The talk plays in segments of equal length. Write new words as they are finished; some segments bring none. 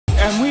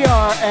And we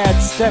are at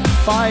step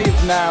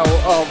 5 now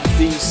of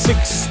the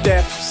 6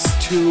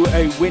 steps to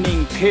a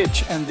winning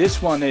pitch. And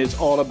this one is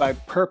all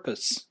about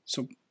purpose.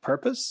 So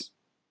purpose?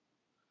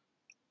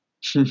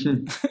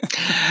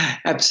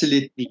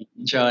 Absolutely,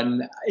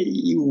 John.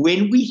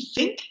 When we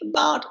think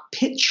about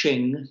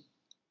pitching,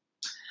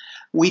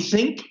 we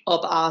think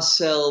of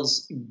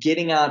ourselves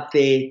getting out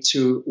there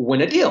to win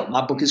a deal.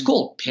 My book is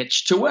called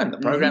Pitch to Win. The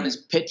program is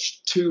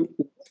Pitch to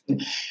Win.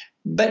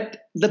 But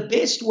the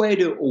best way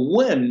to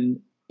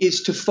win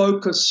is to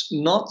focus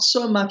not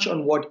so much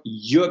on what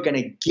you're going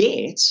to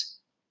get,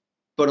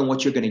 but on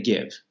what you're going to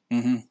give.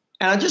 And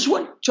I just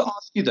want to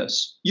ask you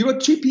this. You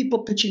got 2 people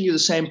pitching you the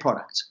same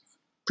product,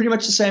 pretty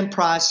much the same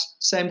price,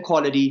 same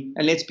quality,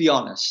 and let's be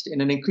honest,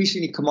 in an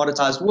increasingly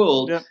commoditized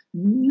world,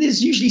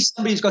 there's usually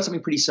somebody who's got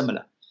something pretty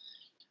similar.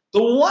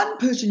 The one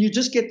person, you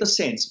just get the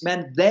sense,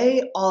 man,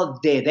 they are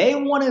there.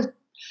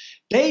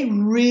 They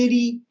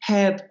really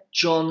have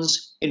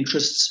John's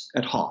interests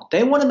at heart.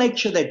 They want to make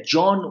sure that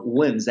John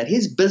wins, that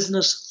his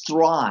business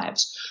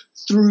thrives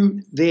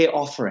through their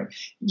offering.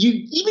 You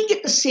even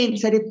get the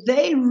sense that if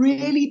they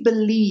really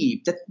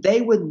believe that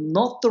they were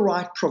not the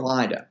right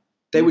provider,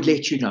 they would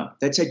let you know.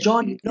 They'd say,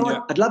 John, you know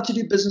what? I'd love to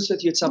do business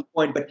with you at some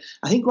point, but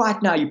I think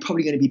right now you're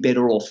probably going to be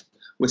better off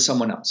with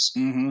someone else.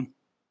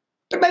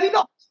 But maybe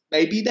not.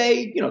 Maybe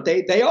they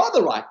are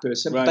the right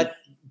person, but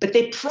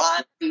their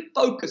primary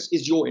focus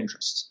is your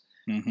interests.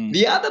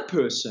 The other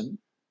person,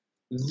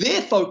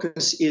 their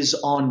focus is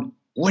on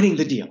winning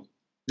the deal.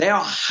 They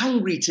are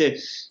hungry to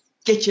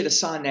get you to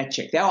sign that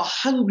check. They are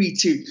hungry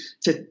to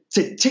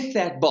tick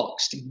that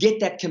box, to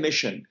get that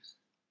commission.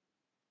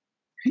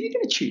 Who are you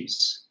going to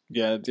choose?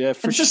 Yeah,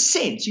 for it's a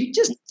sense. You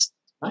just,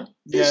 right?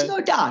 There's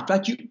no doubt,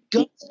 right? You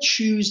got to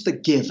choose the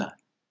giver.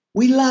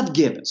 We love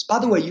givers. By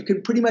the way, you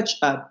can pretty much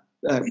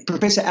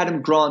Professor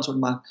Adam Grant, one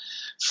of my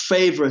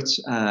favorite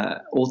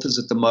authors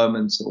at the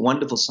moment, a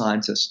wonderful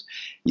scientist,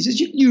 he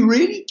says you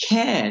really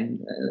can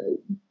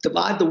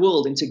divide the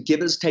world into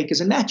givers,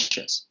 takers, and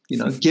matchers.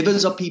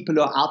 Givers are people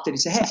who are out there to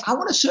say, hey, I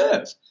want to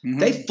serve.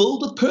 They're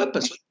filled with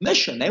purpose, with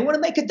mission. They want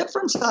to make a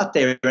difference out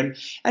there. And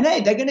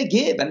hey, they're going to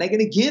give, and they're going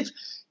to give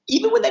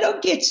even when they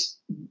don't get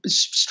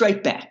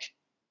straight back.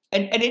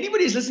 And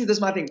anybody who's listening to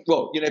this might think,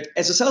 well,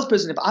 as a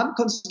salesperson, if I'm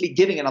constantly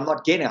giving and I'm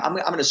not getting it, I'm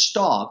going to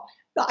starve.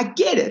 No, I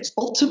get it.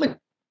 Ultimately,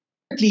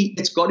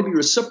 it's got to be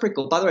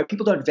reciprocal. By the way,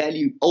 people don't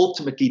value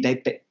ultimately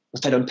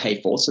what they don't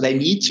pay for. So they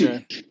need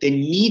to. There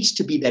needs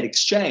to be that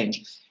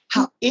exchange.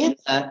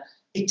 However,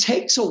 it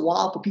takes a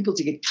while for people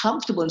to get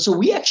comfortable, and so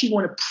we actually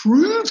want to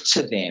prove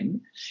to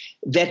them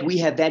that we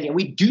have value, and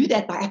we do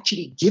that by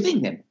actually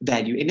giving them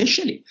value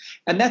initially.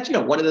 And that's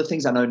one of the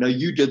things I know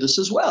you do this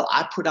as well.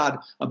 I put out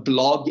a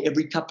blog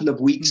every couple of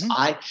weeks.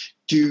 I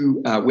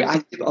do where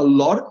I give a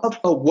lot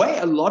of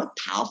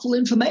powerful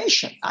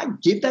information. I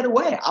give that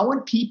away. I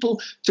want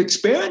people to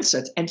experience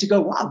it and to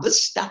go, wow,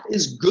 this stuff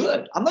is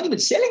good. I'm not even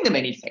selling them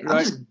anything.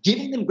 I'm just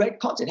giving them great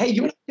content. Hey,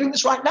 you're doing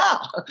this right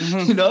now.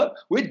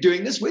 We're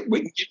doing this. We're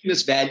giving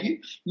this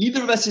value.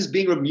 Neither of us is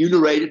being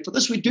remunerated for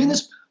this. We're doing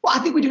this. Well, I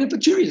think we're doing it for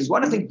 2 reasons.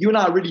 One, I think you and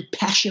I are really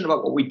passionate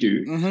about what we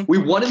do. We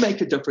want to make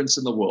a difference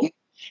in the world.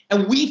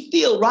 And we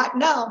feel right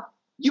now,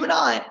 you and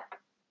I,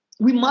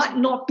 we might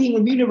not be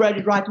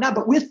remunerated right now,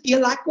 but we feel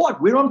like what?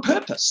 We're on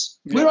purpose.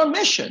 We're on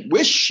mission.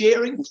 We're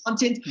sharing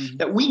content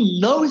that we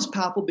know is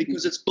powerful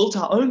because it's built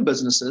our own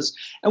businesses,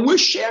 and we're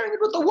sharing it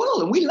with the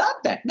world, and we love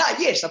that. Now,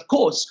 yes, of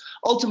course,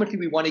 ultimately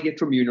we want to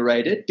get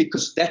remunerated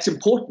because that's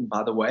important,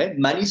 by the way.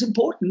 Money's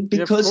important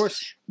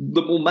because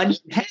the more money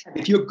you have,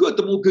 if you're good,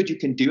 the more good you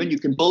can do, and you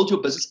can build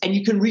your business, and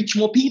you can reach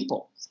more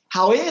people.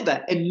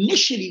 However,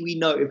 initially we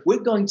know if we're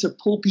going to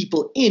pull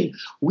people in,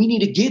 we need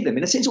to give them.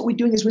 In a sense, what we're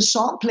doing is we're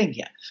sampling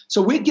here.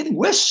 So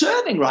we're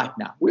serving right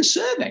now. We're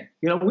serving.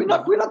 We're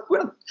not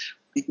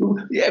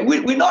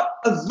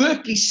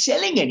overtly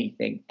selling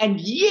anything. And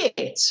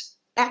yet,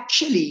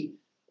 actually,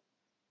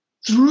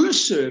 through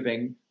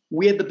serving,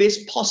 we have the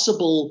best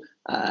possible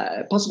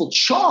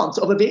chance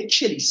of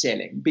eventually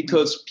selling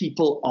because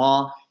people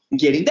are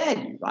getting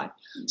value, right?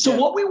 So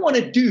what we want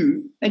to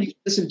do, and you do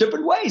this in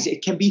different ways,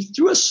 it can be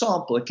through a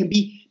sample, it can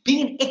be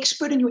being an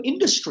expert in your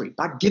industry,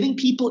 by giving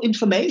people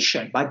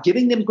information, by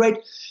giving them great,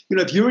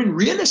 if you're in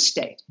real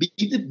estate,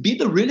 be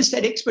the real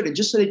estate expert, and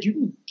just so that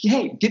you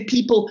can, give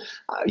people,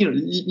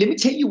 let me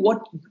tell you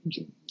what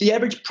the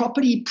average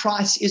property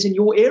price is in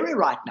your area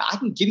right now. I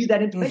can give you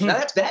that information. Now,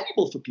 that's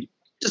valuable for people,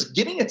 just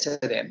giving it to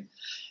them.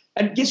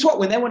 And guess what?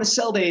 When they want to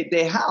sell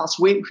their house,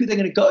 who are they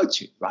going to go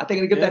to, right? They're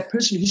going to give that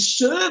person who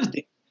served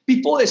them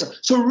before they sell.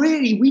 So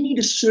really, we need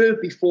to serve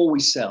before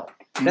we sell.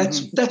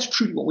 That's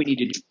truly what we need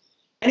to do.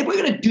 And if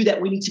we're going to do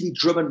that, we need to be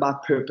driven by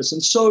purpose.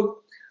 And so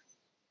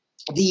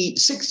the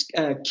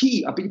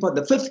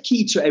fifth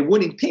key to a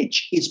winning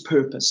pitch is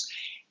purpose.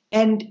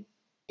 And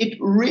it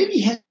really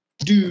has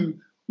to do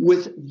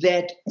with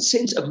that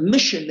sense of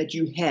mission that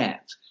you have.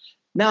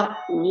 Now,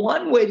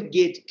 one way to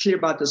get clear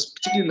about this,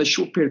 particularly in the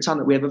short period of time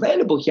that we have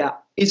available here,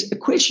 is a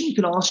question you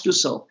can ask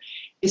yourself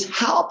is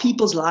how are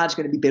people's lives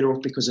going to be better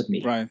off because of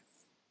me? Right.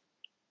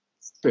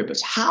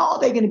 purpose. How are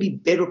they going to be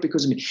better off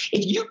because of me?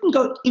 If you can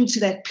go into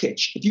that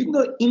pitch, if you can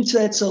go into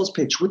that sales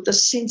pitch with the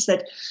sense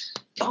that,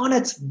 darn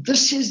it,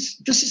 this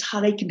is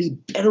how they can be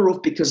better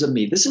off because of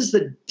me. This is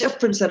the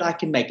difference that I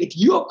can make. If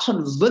you are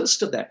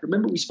convinced of that,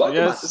 remember we spoke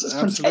about this is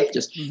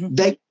contagious.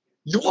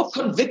 Your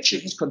conviction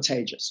is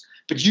contagious,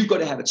 but you've got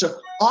to have it. So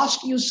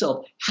asking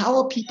yourself, how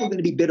are people going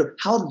to be better?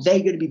 How are they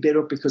going to be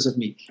better because of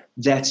me?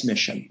 That's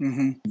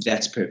mission.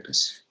 That's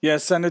purpose.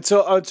 Yes, and it's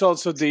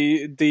also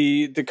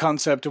the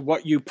concept of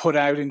what you put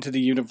out into the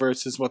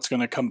universe is what's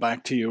going to come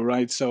back to you,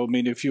 right? So, I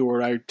mean, if you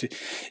were out,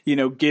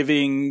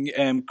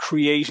 giving,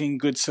 creating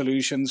good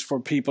solutions for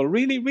people,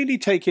 really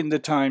taking the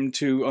time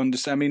to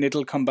understand, I mean,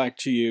 it'll come back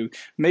to you.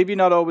 Maybe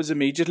not always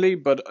immediately,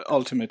 but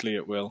ultimately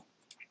it will.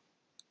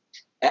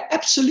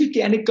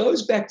 Absolutely. And it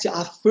goes back to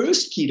our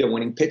first key to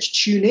winning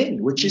pitch, tune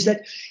in, which is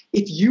that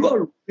if you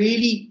are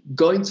really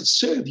going to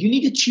serve, you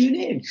need to tune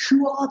in.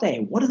 Who are they?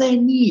 What do they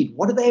need?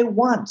 What do they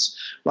want?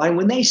 Right? And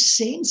when they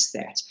sense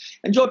that,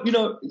 and Job,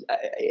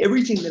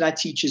 everything that I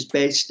teach is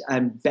based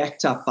and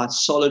backed up by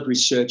solid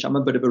research. I'm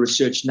a bit of a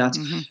research nut.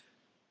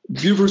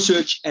 Beautiful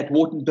research at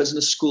Wharton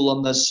Business School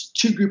on this.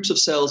 2 groups of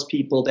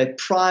salespeople. They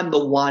prime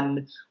the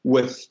one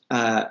with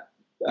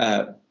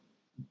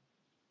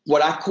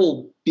what I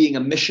call being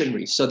a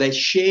missionary. So they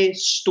share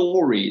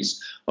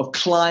stories of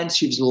clients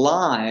whose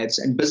lives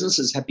and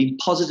businesses have been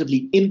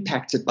positively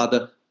impacted by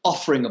the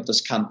offering of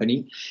this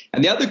company.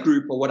 And the other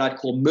group are what I'd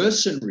call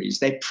mercenaries.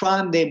 They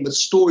prime them with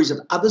stories of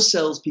other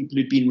salespeople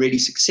who've been really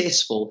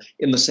successful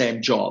in the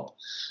same job.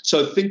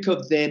 So think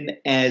of them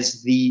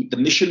as the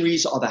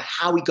missionaries are the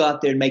how we go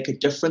out there and make a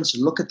difference,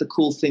 look at the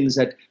cool things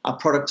that our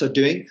products are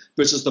doing,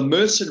 versus the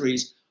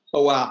mercenaries,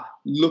 oh, wow,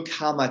 look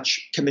how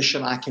much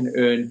commission I can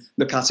earn,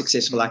 look how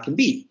successful I can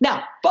be.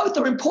 Now, both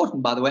are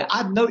important, by the way. I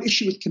have no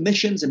issue with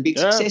commissions and being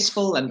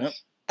successful, and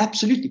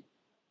absolutely.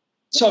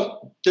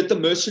 So did the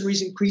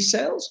mercenaries increase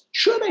sales?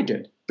 Sure they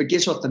did. But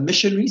guess what? The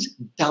missionaries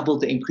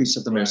doubled the increase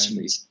of the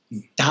mercenaries.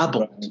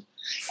 Doubled.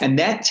 And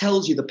that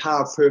tells you the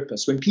power of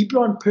purpose. When people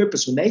are on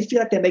purpose, when they feel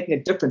like they're making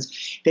a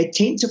difference, they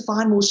tend to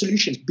find more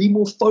solutions, be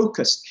more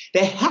focused.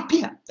 They're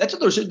happier. That's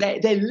what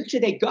they literally,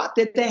 they go out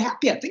there, they're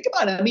happier. Think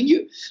about it. I mean,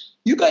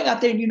 you're going out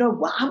there and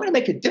wow, I'm going to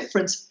make a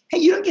difference. Hey,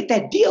 you don't get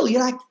that deal.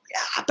 You're like,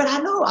 yeah, but I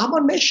know I'm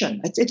on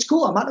mission. It's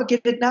cool. I might not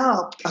get it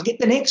now. I'll get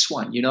the next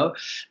one,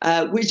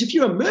 Whereas if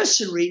you're a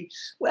mercenary,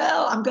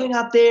 well, I'm going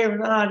out there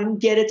and I didn't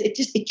get it.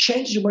 It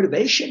changes your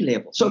motivation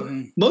level.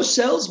 So most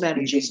sales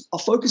managers are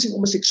focusing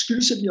almost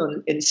exclusively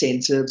on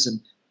incentives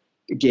and,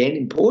 again,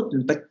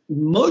 important, but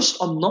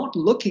most are not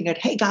looking at,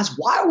 hey, guys,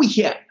 why are we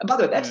here? And by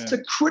the way, that's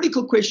the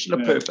critical question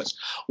of purpose.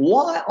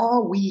 Why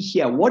are we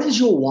here? What is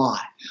your why?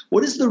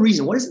 What is the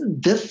reason? What is the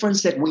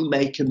difference that we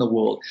make in the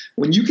world?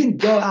 When you can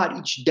go out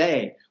each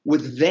day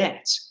with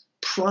that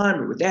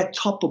primary, with that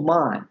top of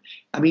mind,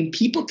 I mean,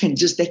 people can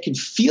they can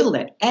feel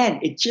that. And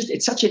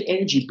it's such an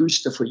energy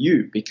booster for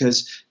you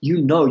because you're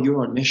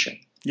on mission.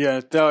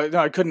 Yeah, no,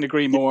 I couldn't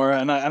agree more,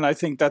 and I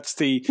think that's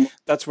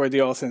where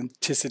the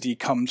authenticity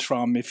comes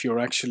from if you're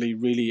actually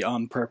really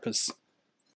on purpose.